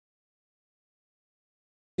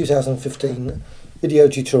2015 video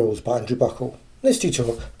tutorials by Andrew Buckle. In this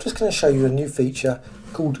tutorial I'm just going to show you a new feature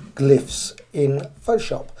called Glyphs in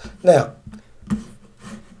Photoshop. Now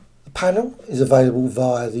the panel is available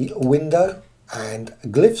via the window and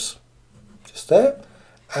Glyphs, just there,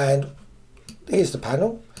 and here's the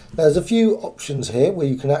panel. Now there's a few options here where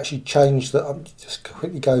you can actually change the, just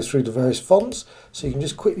quickly go through the various fonts, so you can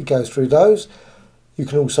just quickly go through those. You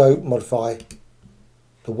can also modify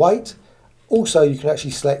the weight. Also you can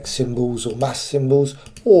actually select symbols or mass symbols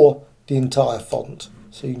or the entire font,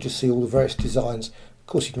 so you can just see all the various designs. Of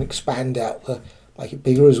course you can expand out make it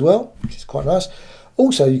bigger as well, which is quite nice.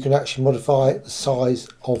 Also you can actually modify the size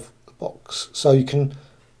of the box, so you can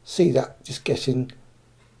see that just getting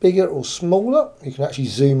bigger or smaller. You can actually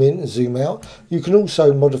zoom in and zoom out. You can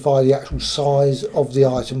also modify the actual size of the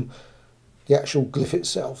item, the actual glyph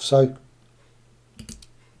itself, so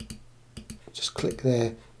just click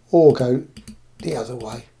there or go the other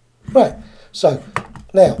way. Right, so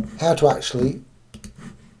now how to actually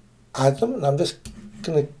add them, and I'm just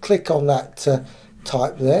going to click on that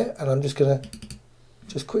type there, and I'm just going to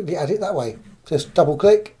just quickly add it that way. Just double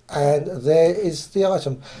click and there is the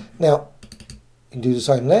item. Now you can do the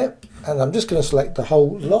same there, and I'm just going to select the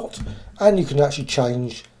whole lot, and you can actually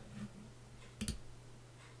change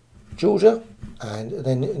Georgia and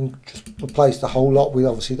then just replace the whole lot with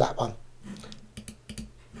obviously that one,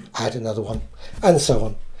 add another one, and so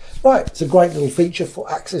on. Right, it's a great little feature for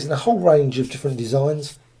accessing a whole range of different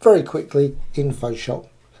designs very quickly in Photoshop.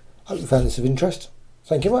 Hope you found this of interest.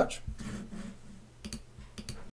 Thank you much.